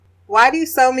Why do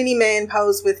so many men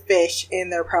pose with fish in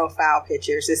their profile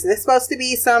pictures? Is this supposed to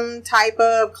be some type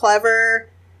of clever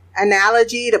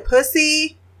analogy to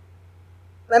pussy?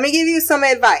 Let me give you some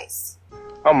advice.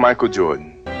 I'm Michael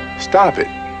Jordan. Stop it.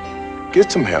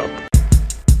 Get some help.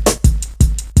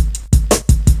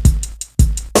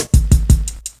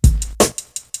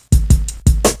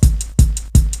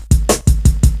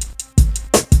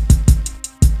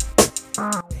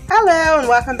 Hello and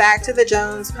welcome back to the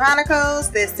Jones Chronicles.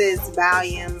 This is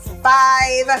volume 5.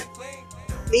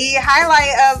 The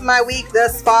highlight of my week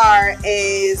thus far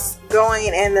is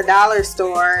going in the dollar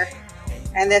store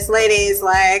and this lady is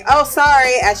like, oh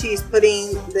sorry, as she's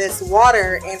putting this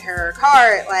water in her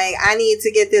cart, like, I need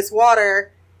to get this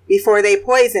water before they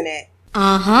poison it.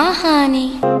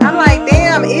 Honey. I'm like,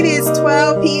 damn, it is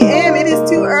 12 p.m. It is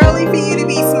too early for you to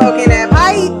be smoking that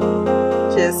pipe.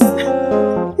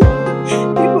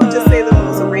 People just say the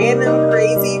most random,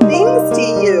 crazy things to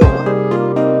you.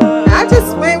 I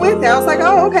just went with it. I was like,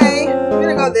 oh, okay. I'm going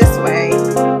to go this way.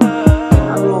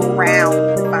 I'll go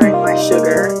around to find my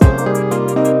sugar.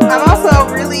 I'm also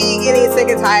really getting sick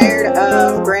and tired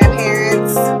of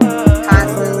grandparents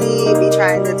constantly be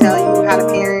trying to tell you how to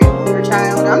parent your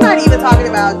child. I'm not even talking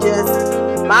about just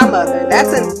my mother.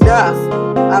 That's enough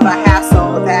of a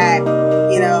hassle that,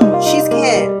 you know, she's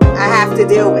kin. I have to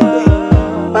deal with it.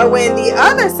 But when the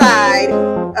other side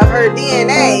of her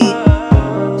DNA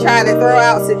try to throw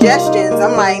out suggestions,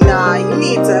 I'm like, nah, you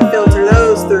need to filter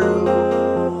those through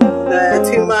the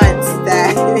 2 months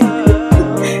that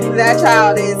that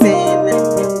child is in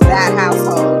that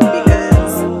household,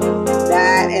 because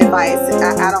that advice,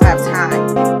 I don't have time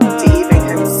to even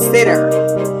consider.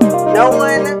 No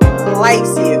one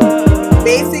likes you.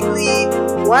 Basically,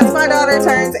 once my daughter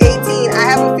turns 18, I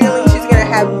have a feeling she's going to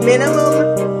have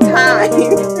minimum time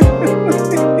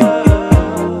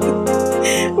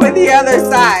with the other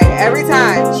side. Every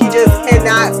time, she just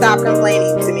cannot stop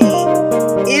complaining to me,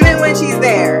 even when she's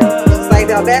there. She's like,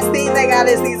 the best thing they got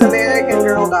is these American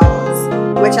Girl dolls,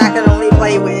 which I can only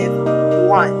play with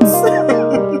once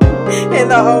in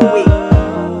the whole week.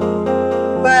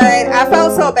 But I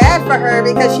felt so bad for her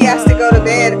because she has to go to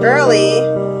bed early,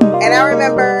 and I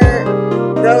remember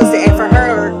those days, and for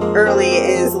her early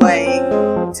is like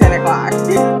 10 o'clock.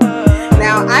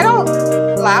 Now, I don't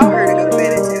allow her to go to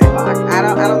bed at 10 o'clock. I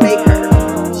don't make her.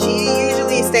 She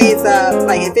usually stays up,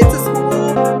 like if it's a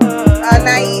school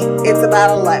night, it's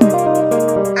about 11.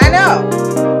 I know,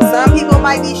 some people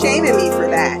might be shaming me for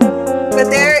that, but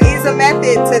there is a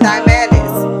method to thy madness.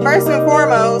 First and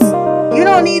foremost, you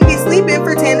don't need to be sleeping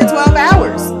for 10 to 12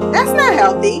 hours. That's not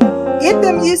healthy. Get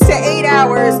them used to 8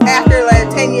 hours after like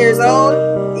 10 years old.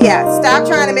 Yeah, stop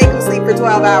trying to make them sleep for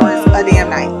 12 hours a damn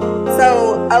night.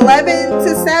 So 11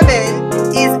 to 7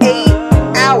 is 8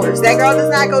 hours. That girl does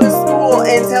not go to school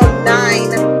until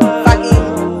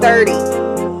 9:30.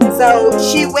 So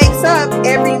she wakes up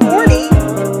every morning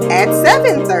at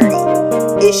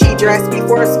 7:30. Is she dressed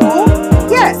before school?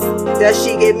 Yes. Does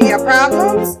she give me a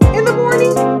problems in the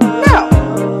morning? No.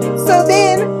 So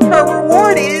then her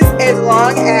reward is, as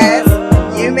long as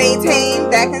you maintain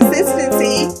that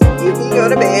consistency, you can go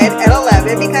to bed at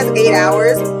 11, because 8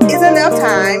 hours is enough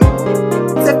time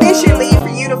sufficiently for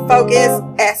you to focus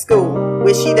at school,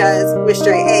 which she does with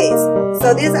straight A's.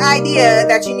 So this idea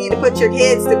that you need to put your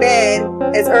kids to bed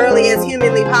as early as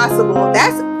humanly possible,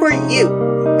 that's for you.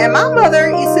 And my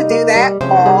mother used to do that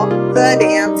all the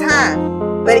damn time.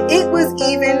 But it was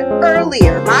even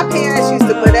earlier. My parents used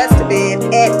to put us to bed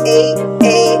at 8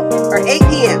 p.m.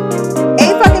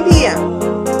 8 fucking p.m.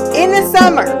 In the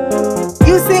summer.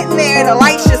 You sitting there, the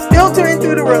lights just filtering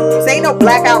through the rooms. Ain't no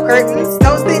blackout curtains.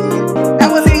 That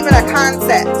wasn't even a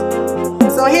concept.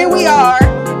 So here we are.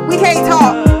 We can't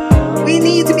talk. We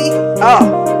need to be up.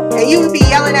 And you would be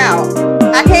yelling out,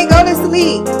 I can't go to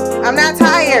sleep. I'm not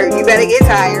tired. You better get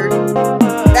tired.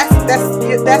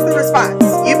 That's the response.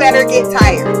 You better get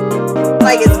tired.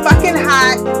 Like, it's fucking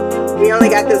hot. We only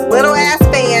got this little ass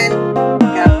fan.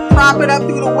 Gotta prop it up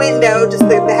through the window just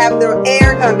to have the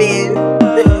air come in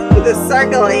to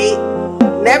circulate.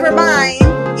 Never mind,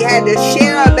 you had to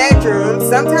share a bedroom.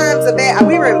 Sometimes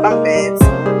we were in bunk beds,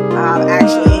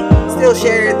 actually. Still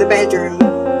shared the bedroom.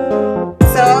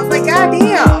 So I was like, God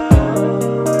damn.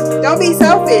 Don't be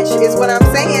selfish is what I'm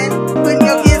saying. Putting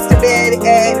your kids to bed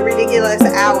at ridiculous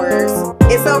hours.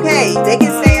 It's okay. They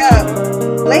can stay up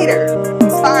later.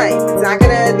 It's fine. It's not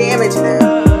going to damage them.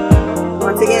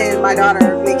 Once again, my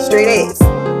daughter makes straight A's.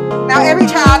 Now, every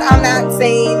child, I'm not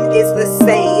saying is the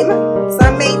same.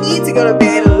 Some may need to go to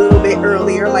bed a little bit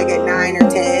earlier, like at 9 or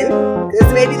 10,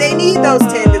 because maybe they need those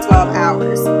 10 to 12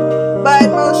 hours. But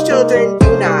most children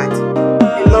do not.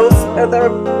 And most of the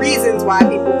reasons why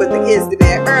people put the kids to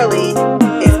bed early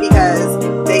is because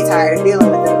they tired of dealing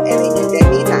with them and they need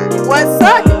that me time. What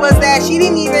sucked was that she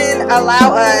didn't even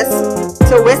allow us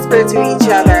to whisper to each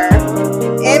other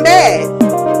in bed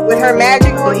with her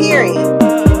magical hearing.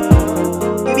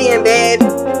 You be in bed,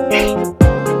 hey,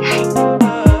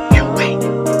 you awake?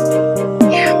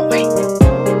 Yeah, I'm awake.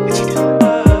 What you doing?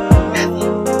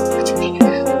 Nothing. What you thinking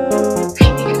about? I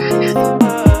ain't thinking about nothing.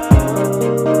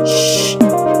 Shh,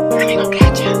 let me go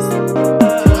catch us.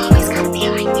 You always gotta be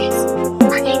like this.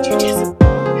 Why can't you just,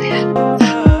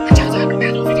 what y'all talking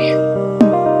about over there?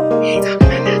 You ain't talking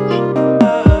about nothing.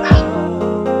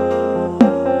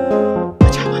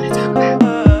 What y'all wanna talk about?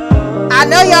 I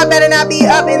know y'all better not be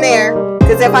up in there.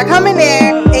 Cause if I come in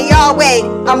there and y'all wait,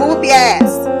 I'ma whoop your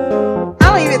ass. I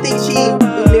don't even think she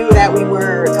knew that we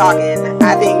were talking.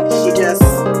 I think she just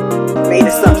made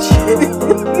assumptions.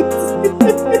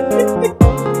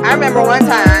 I remember one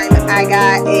time I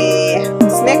got a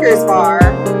Snickers bar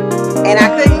and I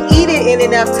couldn't eat it in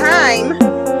enough time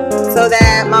so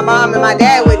that my mom and my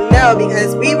dad wouldn't know,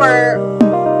 because we were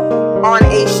on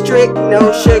a strict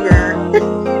no sugar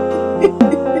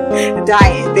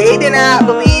diet. They did not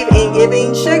believe in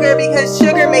giving sugar because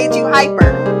sugar made you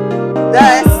hyper.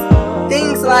 Thus,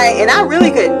 things like, and I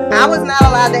really couldn't. I was not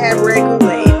allowed to have red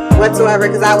Kool-Aid whatsoever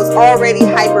because I was already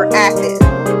hyperactive.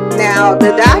 Now,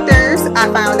 the doctors,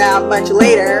 I found out much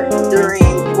later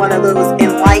during one of those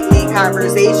enlightening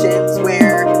conversations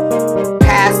where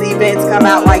past events come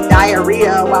out like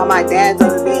diarrhea while my dad's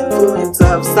under the influence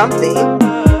of something,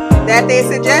 that they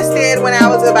suggested when I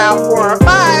was about 4 or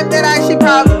 5 that I should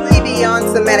probably be on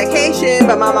some medication,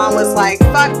 but my mom was like,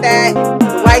 fuck that.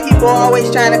 The white people always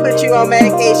trying to put you on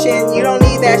medication. You don't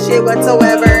need that shit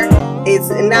whatsoever. It's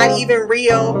not even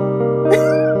real.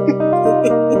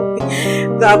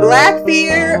 The black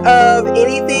fear of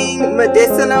anything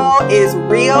medicinal is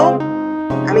real.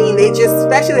 I mean, they just,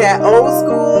 especially that old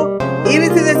school, even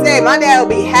to this day, my dad will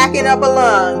be hacking up a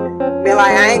lung, be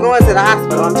like, I ain't going to the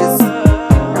hospital,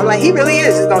 I'm like, he really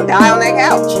is just gonna die on that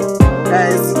couch.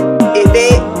 Because if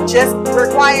it just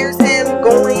requires him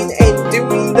going and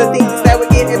doing the things that would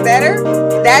get him better,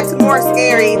 that's more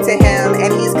scary to him,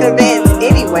 and he's convinced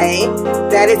anyway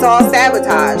that it's all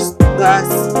sabotage. Thus,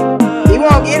 he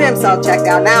won't get himself checked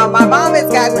out. Now, my mom has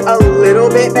gotten a little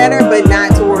bit better, but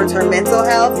not towards her mental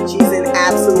health. She's in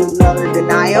absolute utter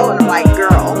denial, and I'm like,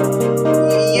 girl,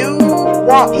 you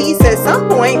want peace at some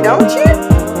point, don't you?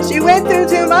 She went through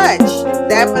too much.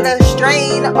 That put a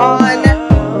strain on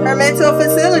her mental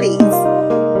facilities.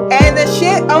 And the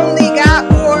shit only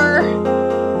got more,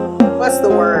 what's the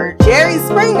word, Jerry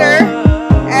Springer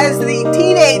as the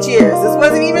teenage years. This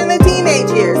wasn't even the teenage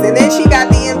years. And then she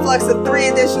got the influx of 3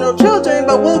 additional children,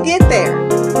 but we'll get there.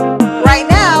 Right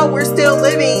now, we're still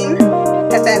living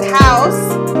at that house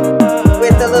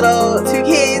with the little 2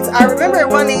 kids. I remember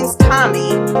one name's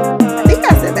Tommy. I think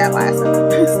I said that last time,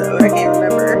 so I can't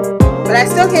remember. But I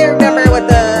still can't remember what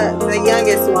the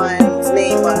youngest one's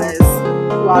name was.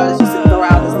 Well, I was just to throw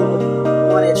out this little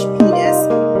 1-inch penis.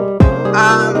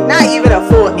 Not even a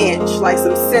full inch, like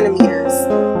some centimeters.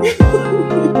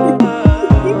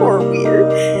 People are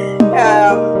weird.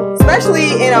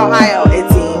 Especially in Ohio, it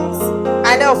seems.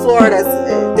 I know Florida's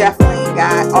definitely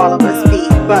got all of us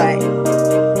beat, but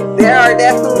there are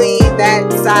definitely that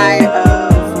side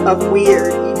of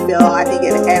weird you feel, I think,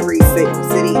 in every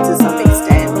city to some extent.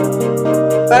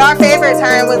 But our favorite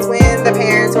time was when the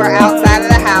parents were outside of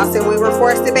the house and we were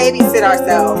forced to babysit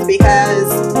ourselves,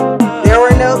 because there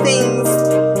were no things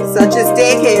such as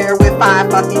daycare with 5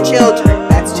 fucking children.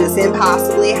 That's just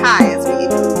impossibly high, as we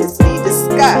previously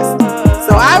discussed.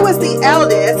 So I was the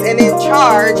eldest and in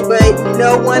charge, but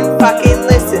no one fucking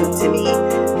listened to me.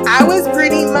 I was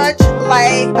pretty much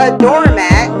like a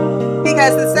doormat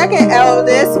because the second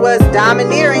eldest was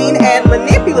domineering and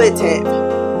manipulative.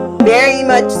 Very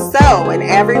much so, and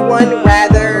everyone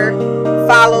rather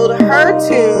followed her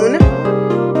tune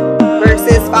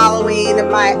versus following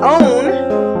my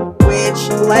own, which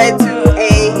led to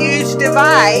a huge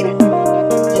divide.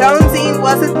 Jonesing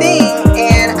was a thing,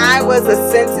 and I was a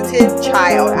sensitive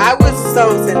child. I was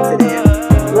so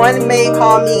sensitive. One may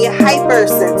call me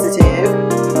hypersensitive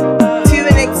to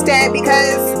an extent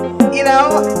because, you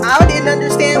know, I didn't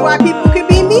understand why people could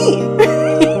be mean.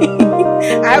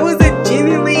 I was a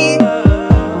genuinely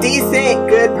decent,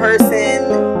 good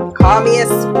person. Call me a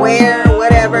square,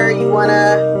 whatever you want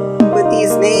to put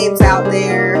these names out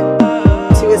there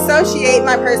to associate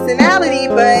my personality.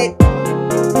 But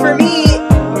for me,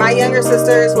 my younger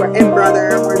sisters and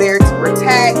brother were there to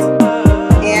protect,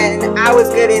 and I was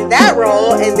good in that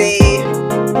role, and they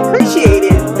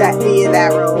appreciated me in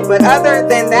that role. But other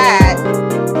than that,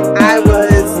 I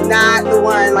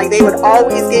like they would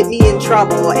always get me in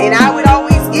trouble, and I would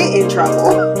always get in trouble.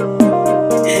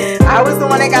 I was the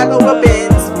one that got the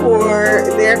whoopings for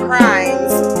their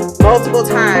crimes multiple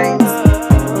times.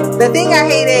 The thing I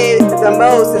hated the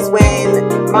most is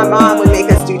when my mom would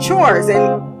make us do chores,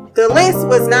 and the list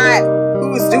was not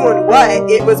who's doing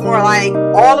what. It was more like,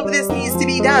 all of this needs to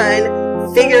be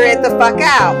done, figure it the fuck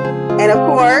out. And of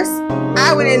course,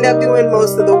 I would end up doing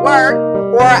most of the work,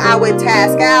 or I would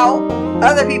task out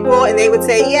other people and they would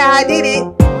say, yeah, I did it.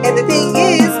 And the thing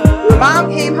is, when mom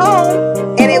came home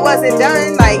and it wasn't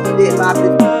done, like you didn't mop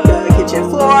the kitchen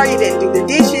floor, you didn't do the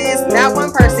dishes, not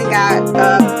one person got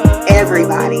up,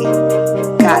 everybody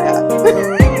got up.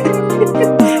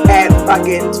 At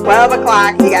fucking 12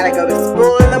 o'clock, you gotta go to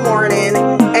school in the morning,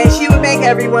 and she would make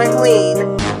everyone clean.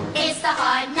 It's the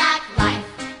hard knock life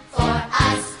for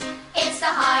us. It's the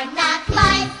hard knock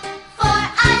life for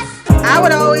us. I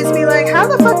would always be like, how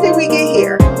the fuck did we get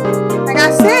here? Like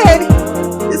I said,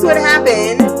 this would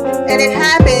happen, and it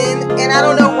happened, and I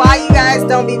don't know why you guys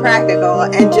don't be practical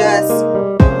and just,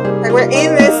 like, we're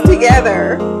in this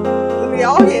together. We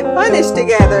all get punished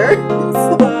together.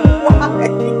 So why?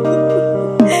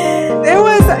 There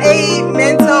was a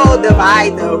mental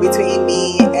divide, though, between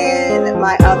me and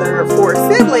my other 4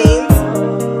 siblings.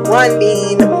 One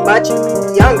being much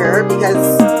younger,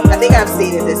 because I think I've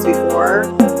stated this before.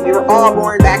 We were all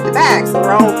born back to back, so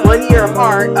we're all 1 year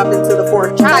apart up until the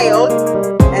 4th child.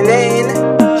 And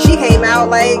then she came out,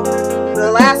 like,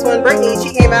 the last one, Brittany,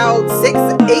 she came out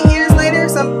 6-8 years later,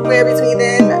 somewhere between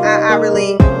then. I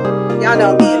really, y'all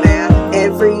know me and math,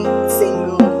 every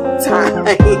single time.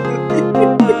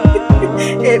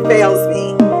 It fails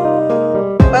me.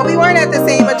 But we weren't at the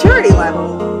same maturity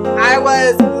level. I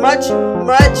was much,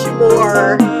 much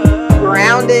more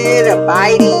grounded,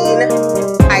 abiding.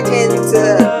 I tend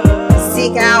to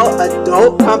seek out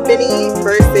adult company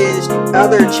versus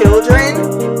other children.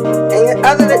 And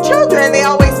other than children, they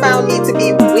always found me to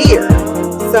be weird.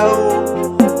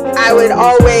 So I would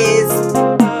always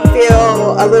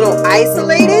feel a little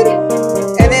isolated.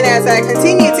 And then as I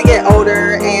continued to get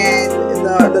older and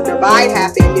the divide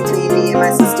happened between me and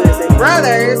my sisters and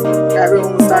brothers,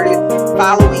 everyone started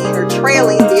following or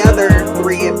trailing the other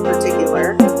 3 in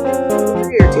particular.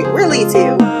 3 or 2, really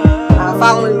 2.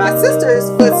 Following my sister's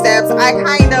footsteps, I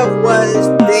kind of was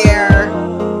there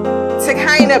to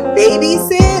kind of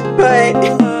babysit, but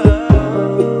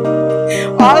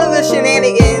all of the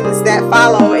shenanigans that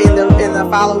follow in the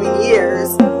following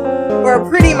years were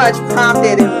pretty much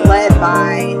prompted and led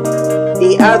by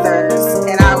the others,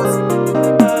 and I was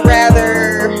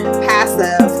rather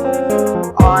passive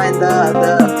on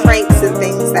the pranks and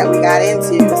things that we got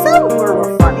into. Some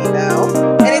were funny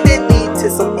though, and it did lead to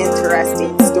some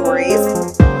interesting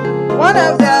stories. One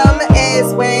of them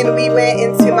is when we went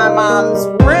into my mom's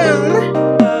room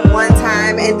one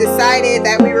time and decided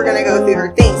that we were going to go through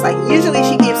her things. Like, usually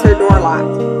she keeps her door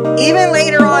locked. Even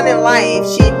later on in life,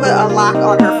 she put a lock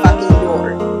on her fucking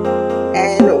door.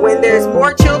 And when there's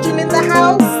more children in the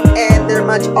house and they're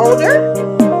much older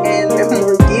and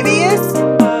more devious,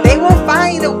 they will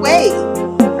find a way.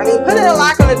 I mean, putting a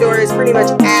lock on the door is pretty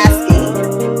much asking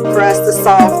for us to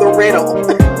solve the riddle.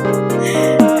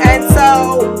 And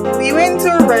so we went into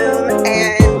a room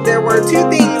and there were 2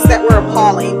 things that were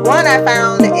appalling. One, I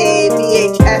found a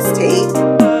VHS tape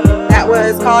that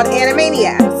was called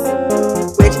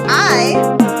Animaniacs, which I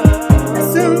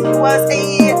assumed was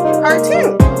a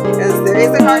cartoon, because there is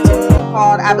a cartoon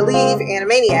called, I believe,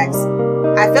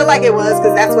 Animaniacs. I feel like it was,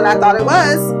 because that's what I thought it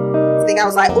was. I think I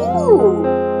was like, ooh,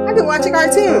 I can watch a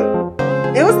cartoon.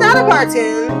 It was not a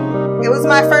cartoon. It was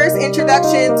my first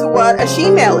introduction to what a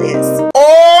she-male is.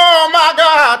 Oh my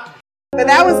God! But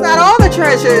that was not all the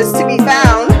treasures to be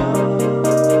found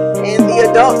in the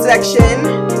adult section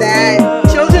that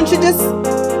children should just,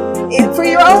 for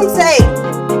your own sake,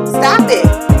 stop it.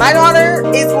 My daughter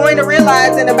is going to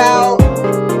realize in about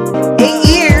 8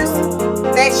 years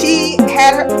that she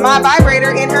had my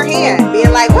vibrator in her hand,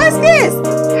 being like, what's this?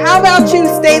 How about you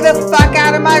stay the fuck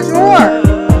out of my drawer?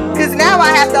 Because now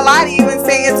I have to lie to you and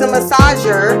say it's a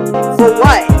massager. For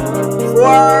what?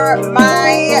 For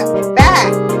my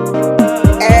back.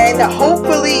 And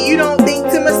hopefully you don't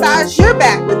think to massage your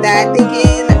back with that,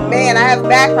 thinking, man, I have a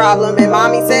back problem and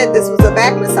mommy said this was a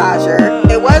back massager.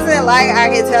 It wasn't like I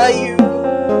could tell you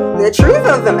the truth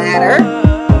of the matter.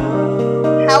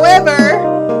 However,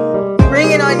 you bring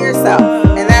it on yourself.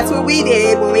 And that's what we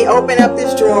did when we opened up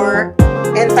this drawer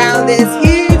and found this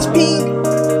huge pink,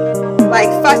 like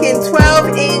fucking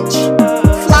 12-inch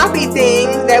floppy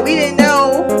thing that we didn't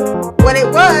know what it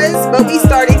was, but we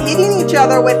started hitting each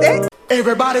other with it.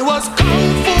 Everybody was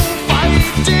kung fu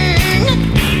fighting.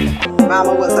 My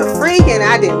mama was a freak and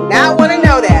I did not want to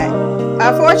know that.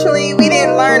 Unfortunately, we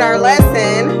didn't learn our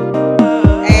lesson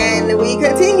and we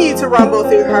continued to rumble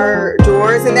through her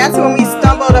drawers, and that's when we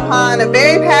stumbled upon a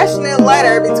very passionate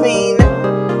letter between...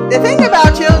 The thing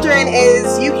about children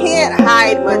is you can't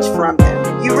hide much from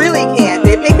them. You really can't.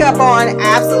 They pick up on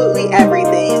absolutely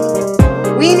everything.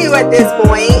 We knew at this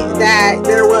point that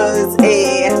there was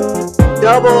a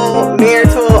double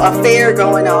marital affair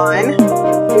going on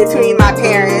between my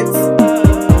parents,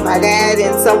 my dad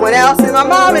and someone else, and my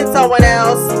mom and someone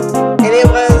else. And it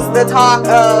was the talk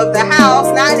of the house,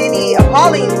 not in any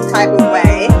appalling type of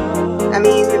way. I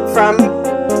mean, from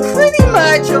pretty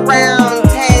much around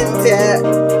 10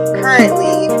 to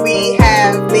currently, we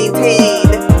have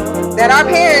maintained that our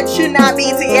parents should not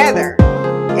be together.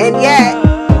 And yet,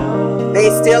 they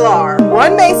still are.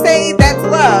 One may say that's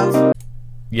love.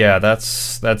 Yeah,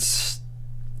 that's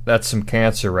some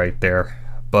cancer right there.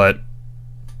 But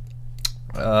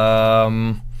I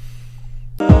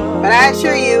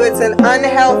assure you, it's an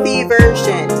unhealthy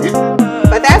version.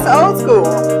 But that's old school.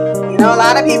 You know, a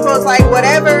lot of people, it's like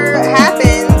whatever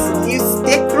happens, you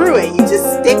stick through it. You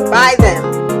just stick by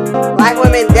them. Black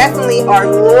women definitely are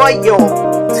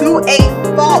loyal to a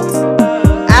fault.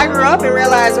 I grew up and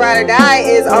realized ride or die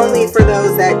is only for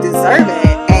those that deserve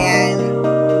it, and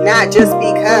not just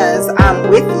because I'm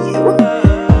with you.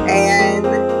 And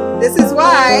this is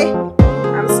why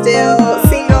I'm still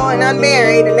single and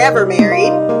unmarried and never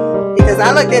married, because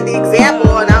I looked at the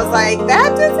example and I was like,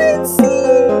 that doesn't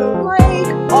seem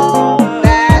like all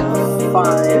that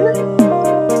fun.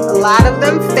 A lot of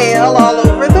them fail all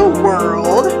over the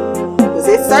world, because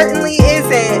it certainly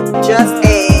isn't just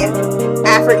a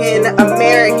African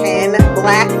American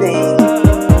black thing,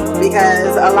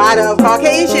 because a lot of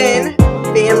Caucasian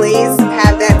families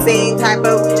have that same type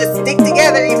of, we just stick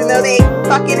together even though they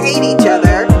fucking hate each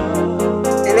other.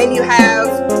 And then you have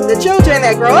the children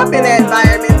that grow up in that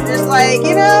environment, they're just like,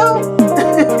 you know,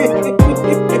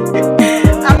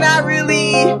 I'm not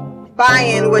really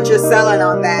buying what you're selling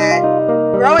on that.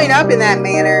 Growing up in that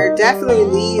manner definitely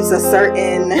leaves a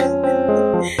certain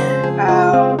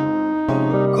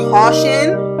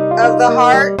caution of the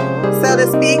heart, so to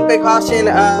speak, but caution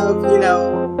of, you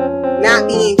know, not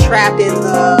being trapped in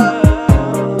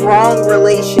the wrong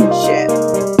relationship.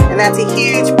 And that's a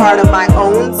huge part of my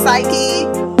own psyche.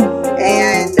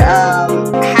 And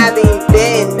having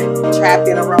been trapped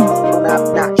in a wrong,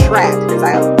 well, not trapped, because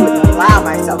I wouldn't allow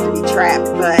myself to be trapped,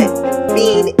 but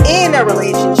being in a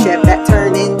relationship that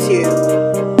turned into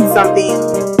something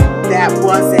that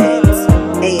wasn't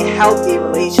a healthy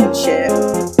relationship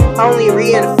only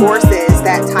reinforces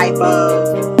that type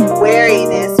of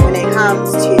wariness when it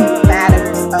comes to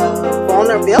matters of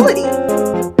vulnerability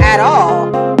at all.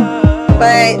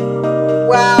 But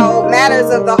while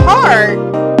matters of the heart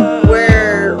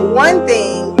were one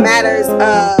thing, matters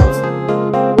of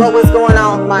what was going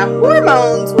on with my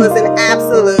hormones was an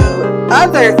absolute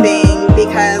other thing,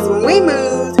 because when we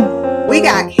moved, we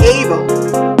got cable,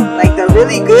 like the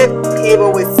really good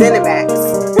cable with Cinemax,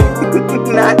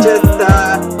 not just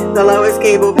the lowest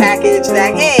cable package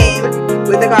that came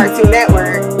with the Cartoon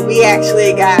Network. We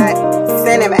actually got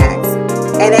Cinemax.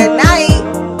 And at night,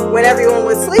 when everyone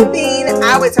was sleeping,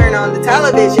 I would turn on the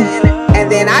television,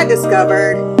 and then I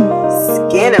discovered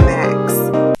Skinemax.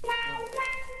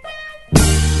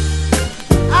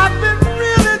 I've been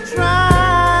really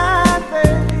trying,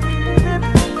 baby,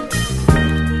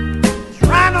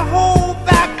 trying to hold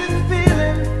back this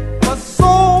feeling for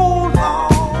so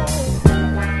long.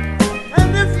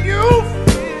 And if you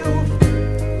feel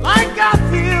like I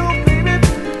feel, baby,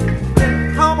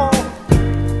 then come on.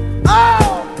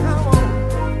 Oh, come on.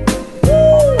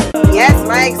 Woo. Yes,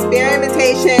 my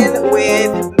experimentation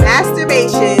with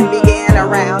masturbation began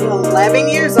around 11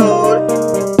 years old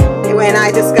when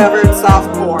I discovered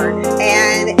soft porn.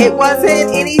 And it wasn't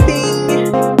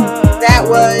anything that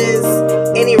was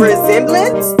any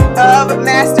resemblance of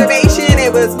masturbation.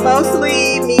 It was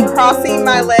mostly me crossing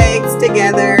my legs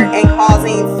together and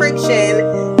causing friction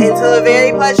until a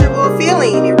very pleasurable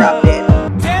feeling erupted.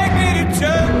 Take me to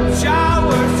church, I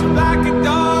worship like a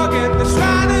dog at the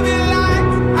shrine of your life.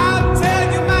 I'll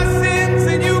tell you my sins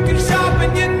and you can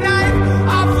sharpen your knife.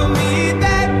 Offer me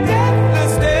that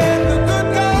deathless death, the good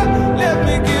God, let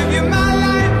me give you my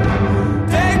life.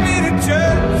 Take me to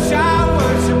church, I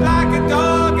worship like a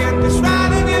dog at the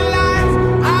shrine of your life.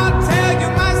 I'll tell you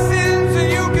my sins and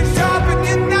you can sharpen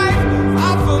your knife.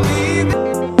 Offer me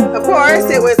that. Of course,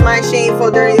 it was my shameful,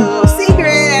 dirty little secret,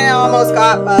 and I almost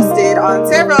got busted on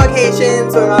several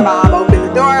occasions when my mom opened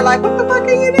the door like, what the fuck are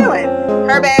you doing?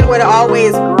 Her bed would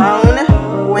always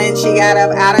groan when she got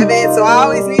up out of it, so I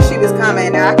always knew she was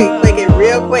coming. Now I could click it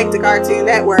real quick to Cartoon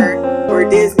Network or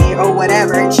Disney or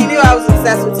whatever. And she knew I was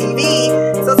obsessed with TV.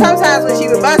 So sometimes when she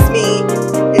would bust me,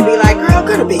 it'd be like, girl,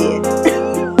 go to bed.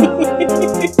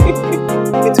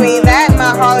 Between that and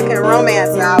my Harlequin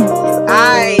romance novels,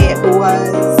 I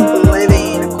was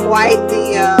living quite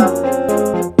the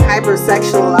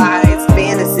hypersexualized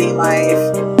fantasy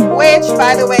life, which,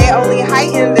 by the way, only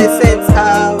heightened the sense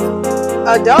of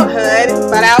adulthood,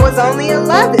 but I was only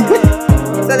 11.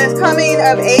 So this coming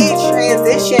of age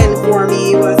transition for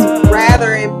me was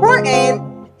rather important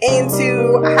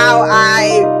into how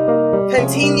I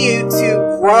continued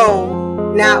to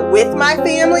grow, not with my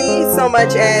family so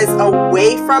much as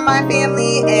away from my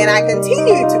family, and I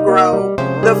continued to grow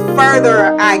the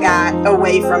further I got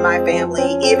away from my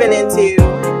family, even into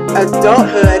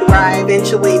adulthood, where I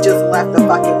eventually just left the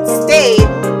fucking state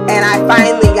and I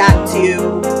finally got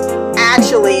to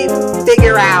actually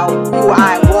figure out who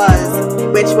I was,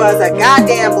 which was a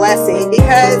goddamn blessing,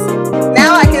 because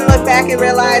now I can look back and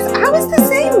realize I was the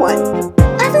same one.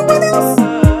 Everyone else,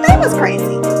 they was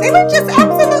crazy. They were just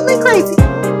absolutely crazy.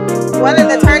 One of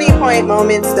the turning point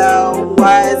moments, though,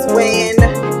 was when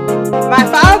my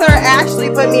father actually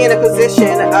put me in a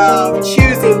position of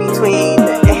choosing between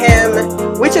him,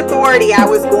 which authority I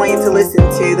was going to listen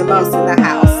to the most in the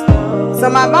house. So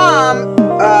my mom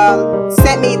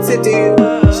sent me to do,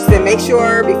 she said, make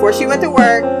sure before she went to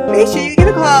work, make sure you get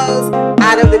the clothes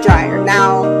out of the dryer.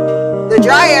 Now, the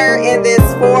dryer in this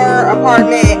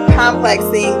 4-apartment complex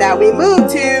thing that we moved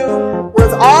to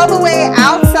was all the way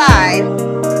outside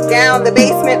down the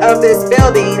basement of this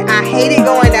building. I hated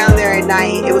going down there at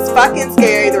night. It was fucking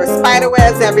scary. There were spider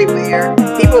webs everywhere.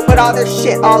 People put all their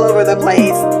shit all over the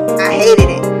place. I hated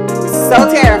it. It was so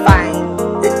terrifying.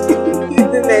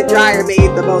 That dryer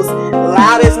made the most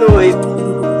loudest noise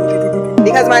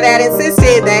because my dad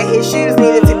insisted that his shoes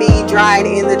needed to be dried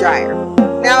in the dryer.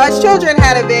 Now, us children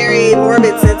had a very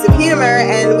morbid sense of humor,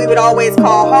 and we would always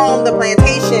call home the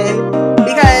plantation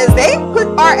because they put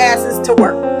our asses to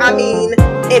work. I mean,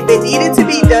 if it needed to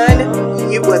be done,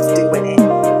 you was doing it.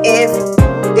 If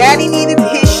daddy needed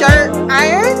his shirt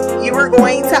ironed, you were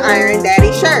going to iron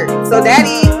daddy's shirt. So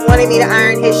daddy wanted me to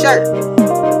iron his shirt.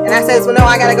 And I says, well, no,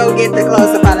 I gotta go get the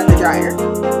clothes up out of the dryer.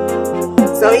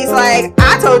 So he's like,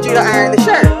 I told you to iron the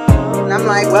shirt. And I'm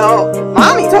like, well,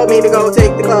 mommy told me to go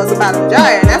take the clothes up out of the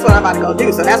dryer, and that's what I'm about to go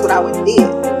do. So that's what I went and did.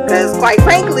 Because quite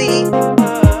frankly,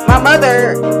 my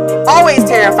mother always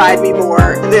terrified me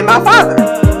more than my father.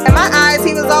 In my eyes,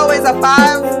 he was always a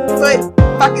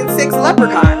 5'6"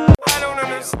 leprechaun. I don't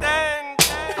understand.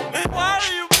 Why are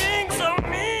you being so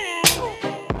mean?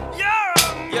 You're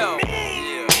a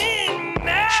mean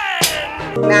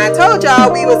man. Now, I told y'all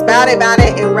we was bout it,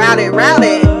 and routed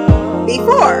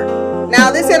before. Now,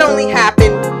 this had only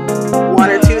happened 1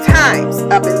 or 2 times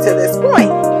up until this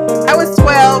point. I was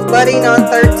 12, budding on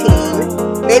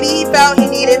 13. Maybe he felt he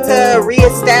needed to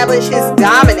reestablish his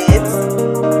dominance.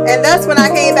 And thus, when I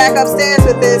came back upstairs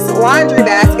with this laundry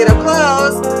basket of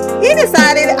clothes, he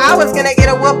decided I was gonna get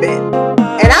a whooping.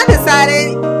 And I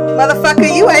decided, motherfucker,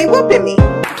 you ain't whooping me.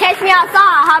 Catch me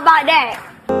outside, how about that?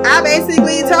 I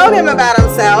basically told him about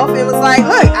himself and was like,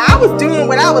 look, I was doing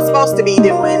what I was supposed to be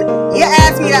doing. You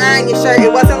asked me to iron your shirt.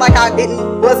 It wasn't like I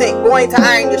wasn't going to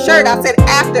iron your shirt. I said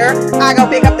after I go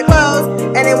pick up the clothes.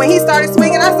 And then when he started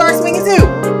swinging, I started swinging too.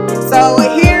 So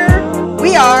here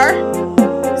we are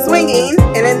swinging,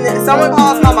 and then someone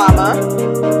calls my mama.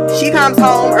 She comes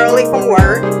home early from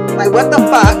work. Like, what the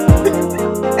fuck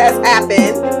has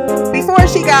happened? Before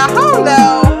she got home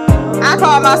though, I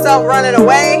called myself running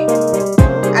away.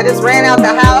 I just ran out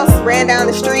the house, ran down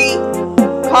the street,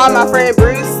 called my friend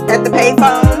Bruce at the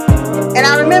payphone, and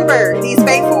I remember these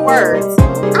fateful words.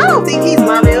 I don't think he's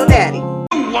my real daddy.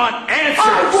 You want answers?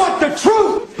 I want the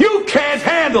truth. You can't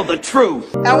handle the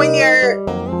truth. Now when you're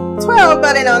 12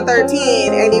 budding on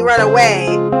 13 and you run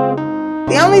away,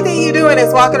 the only thing you're doing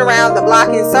is walking around the block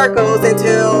in circles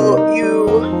until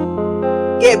you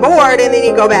get bored, and then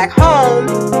you go back home.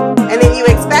 And then you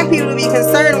expect people to be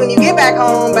concerned when you get back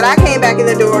home, but I came back in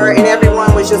the door and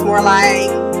everyone was just more like,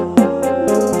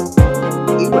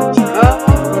 you what you know?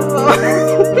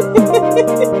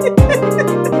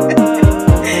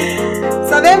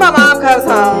 So then my mom comes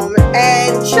home,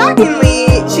 and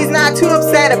shockingly, she's not too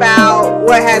upset about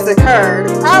what has occurred.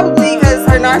 Probably because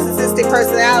her narcissistic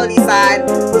personality side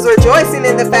was rejoicing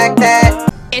in the fact that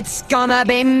It's gonna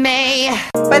be me.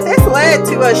 But this led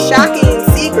to a shocking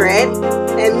secret,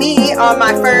 and me on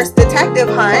my first detective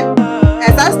hunt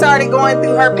as I started going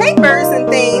through her papers and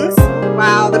things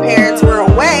while the parents were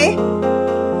away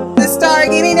to start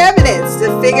getting evidence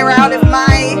to figure out if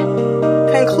my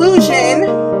conclusion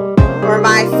or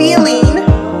my feeling,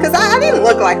 because I didn't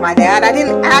like my dad. I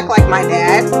didn't act like my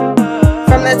dad.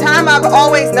 From the time I've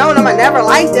always known him, I never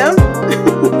liked him.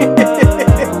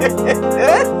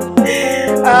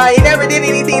 He never did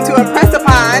anything to impress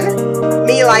upon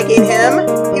me liking him.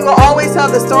 He will always tell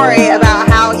the story about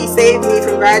how he saved me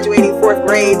from graduating 4th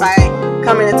grade by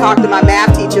coming to talk to my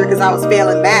math teacher because I was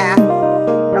failing math.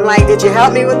 I'm like, did you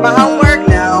help me with my homework?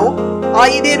 No. All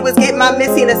you did was get my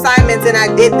missing assignments and I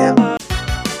did them.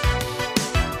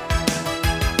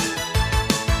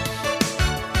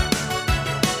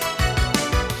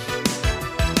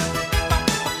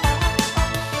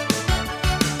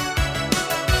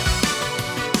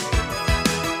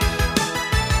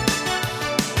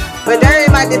 But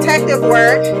during my detective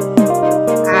work,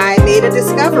 I made a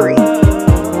discovery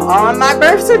on my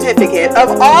birth certificate,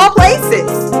 of all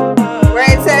places, where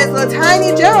it says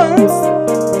Latanya Jones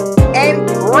and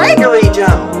Gregory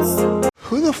Jones.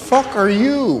 Who the fuck are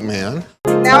you, man?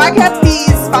 Now, I kept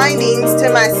these findings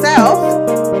to myself.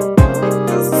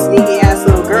 I was a sneaky ass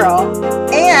little girl.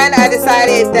 And I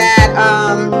decided that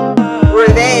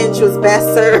revenge was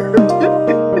best served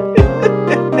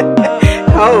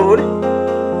code.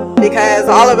 Because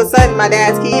all of a sudden my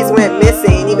dad's keys went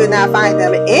missing. He could not find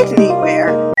them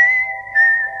anywhere.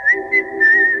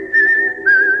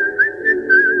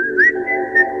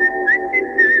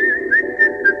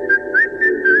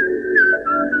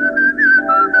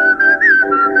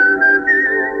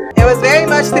 It was very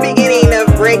much the beginning of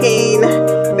Breaking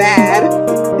Bad.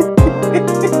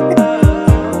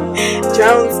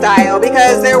 Jones style.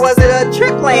 Because there was a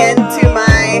trip planned to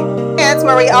my aunt's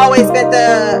where we always spent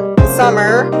the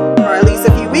summer, or at least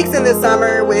a few weeks in the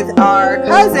summer, with our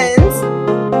cousins.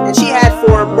 And she had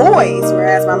 4 boys,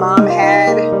 whereas my mom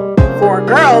had 4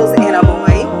 girls and a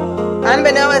boy.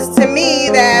 Unbeknownst to me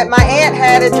that my aunt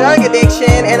had a drug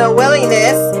addiction and a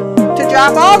willingness to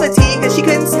drop all the tea because she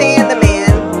couldn't stand the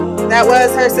man that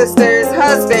was her sister's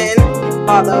husband,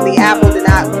 although the apple did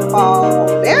not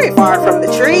fall very far from the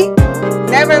tree.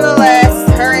 Nevertheless,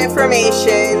 her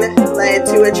information led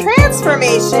to a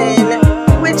transformation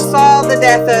which saw the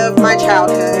death of my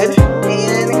childhood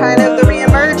and kind of the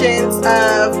reemergence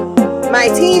of my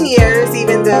teen years,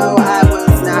 even though I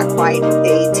was not quite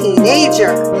a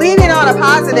teenager. Leaving on a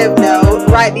positive note,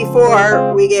 right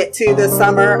before we get to the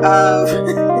summer of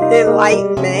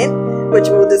enlightenment, which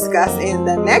we'll discuss in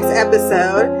the next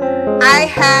episode, I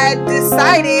had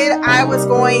decided I was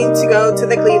going to go to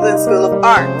the Cleveland School of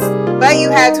Arts. But you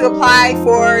had to apply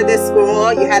for this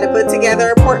school. You had to put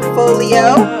together a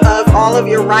portfolio of all of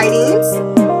your writings.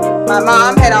 My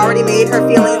mom had already made her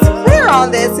feelings clear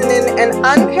on this and in an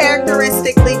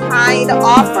uncharacteristically kind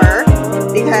offer,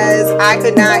 because I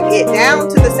could not get down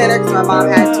to the center because my mom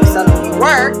had to suddenly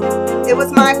work. It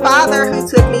was my father who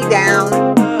took me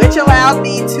down, which allowed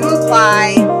me to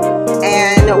apply.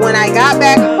 And when I got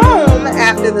back home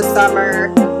after the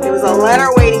summer, there was a letter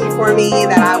waiting for me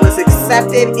that I was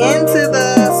accepted into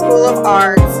the School of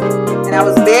Arts. And I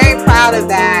was very proud of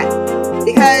that,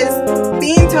 because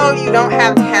being told you don't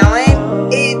have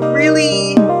talent, it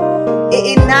really,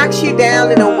 it knocks you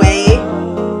down in a way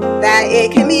that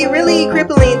it can be really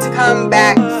crippling to come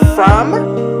back from.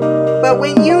 But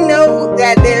when you know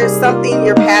that there's something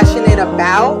you're passionate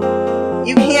about,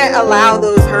 you can't allow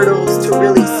those hurdles to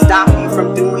really stop you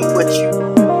from doing what you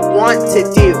want to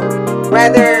do.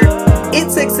 Whether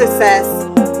it's a success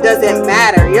doesn't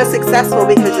matter. You're successful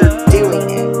because you're doing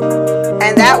it.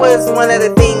 And that was one of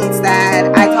the things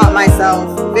that I taught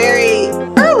myself very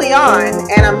early on,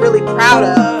 and I'm really proud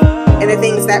of. And the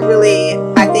things that really,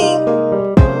 I think,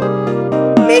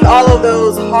 make all of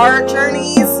those hard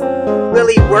journeys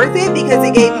really worth it, because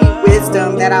it gave me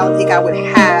wisdom that I don't think I would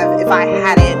have if I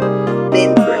hadn't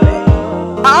been through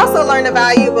it. I also learned a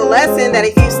valuable lesson that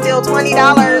if you steal $20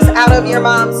 out of your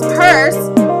mom's purse,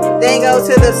 then go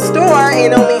to the store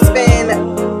and only spend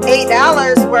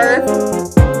 $8 worth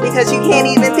because you can't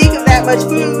even think of that much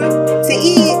food to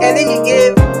eat, and then you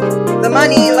give the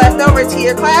money left over to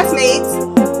your classmates,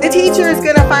 the teacher is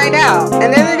going to find out,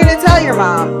 and then they're going to tell your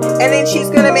mom, and then she's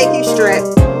going to make you strip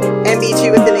and beat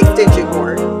you with an extension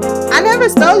cord. I never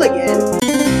stole again.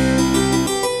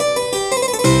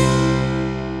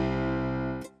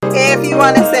 If you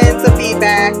want to send some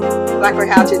feedback,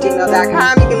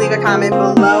 blackbirdcouch@gmail.com. You can leave a comment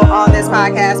below on this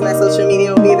podcast. My social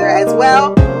media will be there as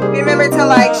well. Remember to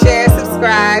like, share,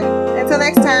 subscribe. Until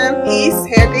next time, peace,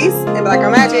 hair grease, and black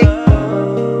girl magic.